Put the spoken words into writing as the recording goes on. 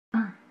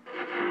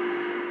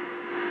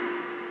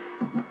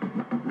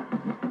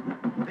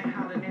They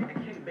hollering at the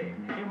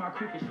K-Back. In my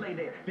cricket slay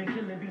that. Been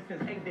killing beats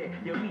since A-Deck.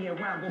 Yeah, me and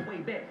Rhyme go way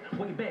back,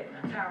 way back.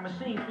 Time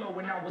machine flow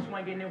when I was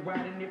swinging and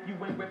riding. If you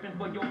ain't ripping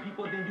for your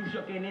people, then you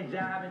shucking and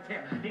jiving,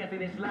 tap,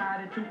 dancing and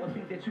sliding to a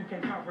beat that you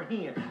can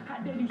comprehend. How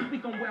dare you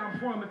speak on where I'm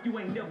from if you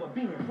ain't never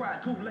been?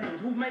 Fried Kool-Aid,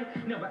 who made?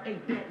 Never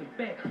ate that. In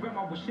fact,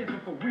 Grandma was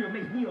chefing for real,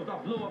 make meals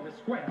off love and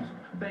scraps.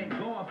 Thank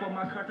God for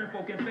my country,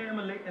 folk, and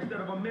family.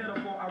 Instead of a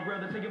metaphor, I'd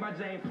rather tell you about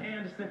James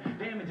Anderson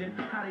damaging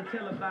how they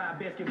televise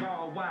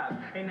basketball wives.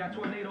 Ain't now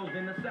tornadoes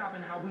in the South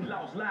and how we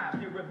lost lives.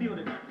 Still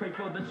rebuilding, pray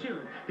for the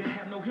children that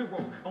have no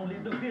heroes, only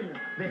the villains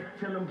that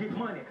tell them get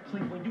money,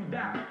 sleep when you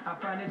die. I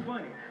find it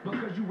funny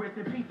because you rest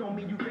in peace don't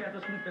mean you fast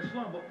asleep and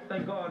slumber.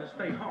 Thank God and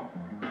stay humble.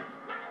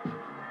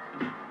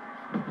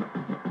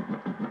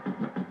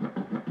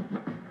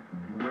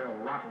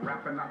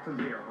 Rapping not to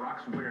zero,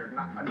 rocks weird,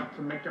 not enough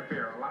to make you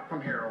fear. A lot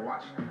from here,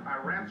 watch. I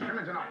ran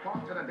scrimmage and I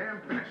fought to the damn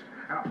finish.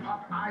 And I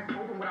popped eyes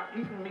open without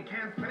eating me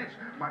canned spinach.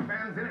 My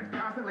fans in it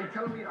constantly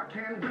telling me I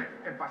can win it.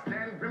 If I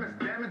stand grimace,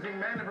 damaging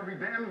man every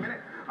damn minute.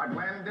 I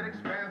bland it,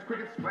 expands,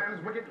 cricket, splans,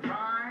 wicked,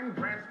 grind.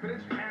 Brand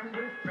spinach, ham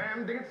with it,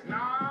 fam, dig it's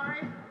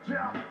 9.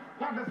 Yeah,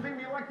 hard to see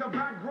me like the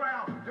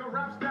background. Your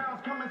rap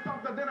style's coming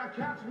softer than a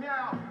cat's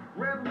meow.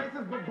 Red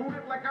laces, but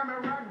booted like I'm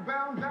Iraq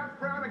bound. That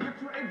frown, I get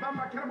you ate by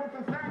my cannibal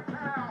from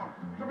Sacktown.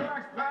 So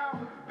relax,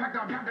 pal. Packed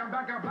out, got down,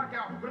 back out, black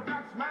out. With a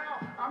fat smile,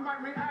 I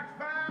might react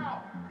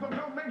foul. So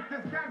don't make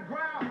this cat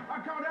growl.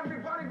 I count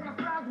everybody when I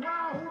spaz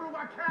wow. Who do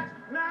I catch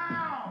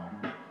now?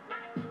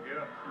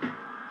 Yeah.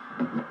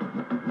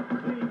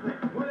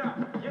 Cleveland, what up?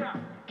 Yeah.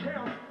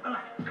 Chaos,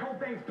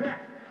 Cobain's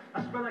back.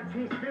 I smell like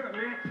Teen Spirit,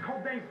 man.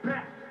 Cobain's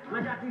back. And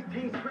I got these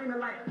teens screaming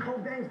like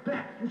Cobain's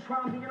back. You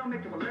try me, I'll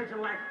make you a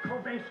legend like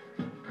Cobain's.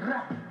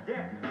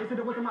 Yeah, they said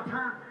it wasn't my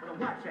time, but I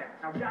watch that.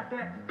 Now got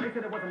that? They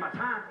said it wasn't my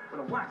time, but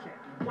I watch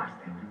that. Watch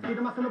that. See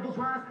that my syllables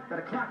rhymes?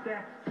 Better clock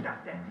that.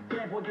 Stop that.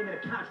 Bad boy, give me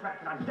the contract,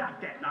 and I got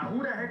that. Now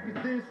who the heck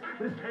is this?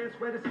 With his pants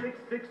sweater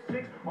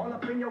 666, all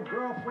up in your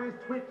girlfriend's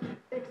twitch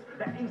pics.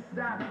 That east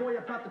side boy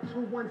about the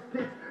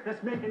 216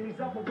 that's making these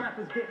upper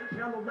rappers get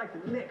mellow like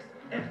the Knicks.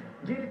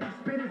 Get it? The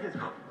spinners is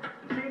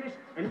finished,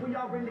 and we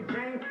are in the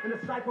game, and the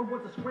Cypher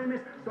was a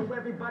scrimmage, so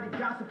everybody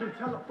gossip and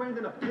tell a friend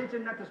and a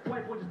pigeon that this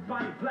white boy just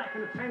body black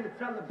entertainment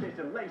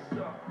television. Lace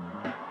up.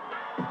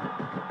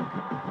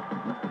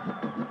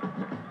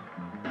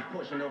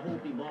 Pushing the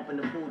hoopy, bumping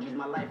the Fugees.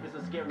 My life is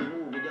a scary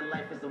movie. Your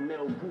life is a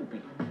male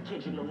groupie.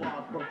 Kendrick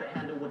Lamar broke the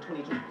handle with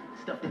 22.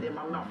 Stuffed it in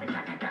my mouth and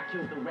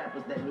killed the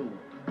rappers that knew.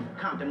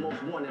 Compton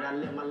most wanted. I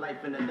lived my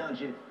life in a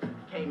dungeon.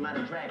 Came out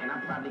a dragon. I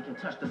probably can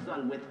touch the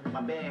sun with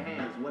my bare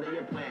hands. What are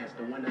your plans?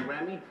 To win the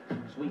Grammy?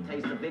 Sweet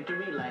taste of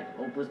victory like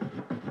Oprah's.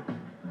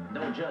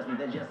 Don't judge me,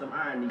 that's just some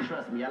irony,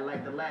 trust me. I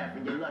like to laugh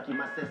and you're lucky,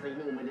 my sense of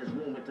humor is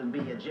rumored to be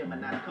a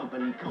Gemini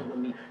company. Come with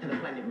me to the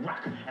planet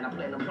rock, and I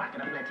plan to rock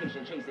at a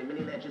plantation chasing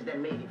many legends that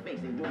made it face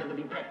it. You'll never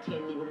be back 10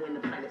 even when the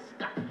planet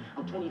stopped.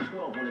 I'm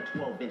 2012 on a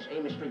 12-inch,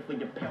 aiming straight for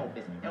your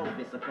pelvis.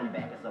 Elvis will come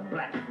back, it's a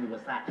black if you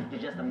was hot.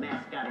 You're just a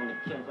mascot on the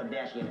Kim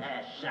Kardashian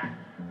ass shot.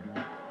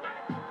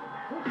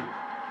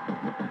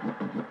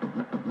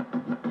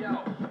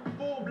 Yo,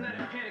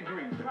 full-blooded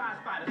pedigree, prize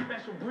fighter,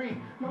 special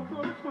breed. My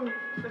food,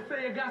 they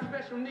say it got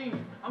special needs.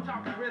 I'm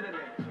talking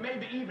Ritalin,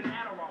 maybe even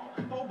Adderall.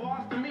 4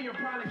 bars to me will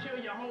probably kill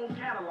your whole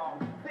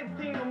catalog.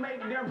 16 will make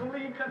Devil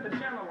Lee cut the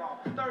channel off.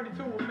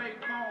 32 will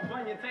make Paul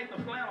Bunyan take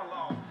the flannel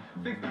off.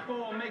 64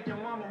 will make your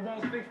mama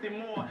want 60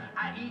 more.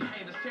 I eat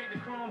haters, check the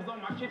crumbs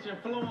on my kitchen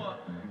floor.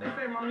 They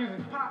say my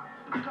music's pop,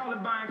 I call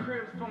it buying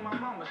cribs for my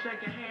mama,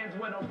 shaking hands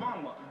with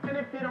Obama. And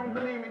if you don't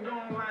believe me, go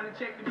online and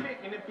check the pic.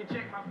 And if you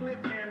check my flip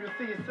cam, you'll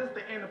see his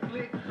sister in the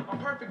flick. I'm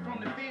perfect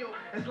from the field,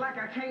 it's like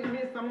I can't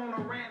miss. I'm on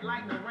a rant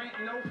like the rant,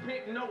 no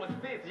pick, no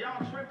assist.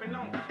 Y'all tripping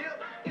on tip,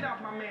 get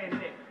off my man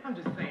neck. I'm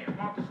just saying.